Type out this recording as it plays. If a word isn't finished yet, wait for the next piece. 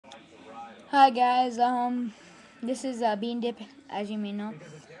Hi guys, this is Bean Dip, as you may know,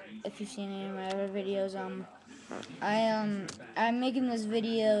 if you've seen any of my other videos. I'm making this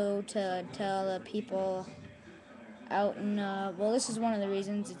video to tell the people out in, well, this is one of the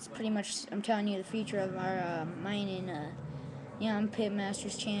reasons. It's pretty much, I'm telling you the future of our, mine and, Neon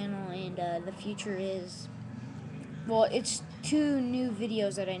Pitmaster's channel, and, the future is, well, it's two new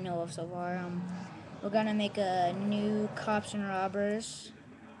videos that I know of so far. We're gonna make a new Cops and Robbers.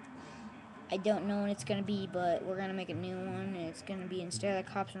 I don't know when it's gonna be, but we're gonna make a new one. And it's gonna be, instead of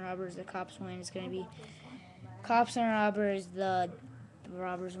Cops and Robbers, the cops win. It's gonna be Cops and Robbers, the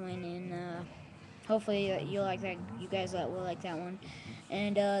robbers win, and hopefully you'll like that. You guys will like that one.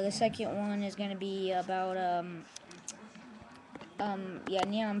 And the second one is gonna be about yeah,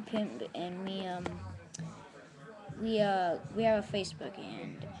 Neon Pimp and me. We have a Facebook,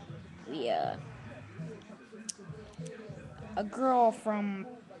 and we a girl from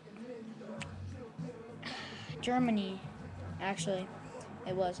Germany, actually,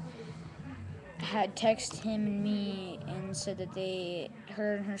 it was, had texted him and me and said that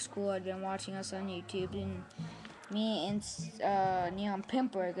her and her school had been watching us on YouTube, and me and Neon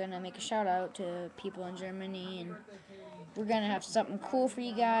Pimp are gonna make a shout out to people in Germany, and we're gonna have something cool for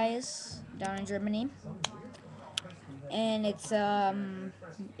you guys down in Germany. And it's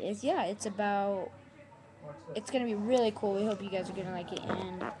yeah, it's gonna be really cool. We hope you guys are gonna like it,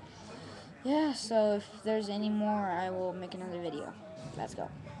 and yeah. So if there's any more, I will make another video. Let's go.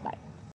 Bye.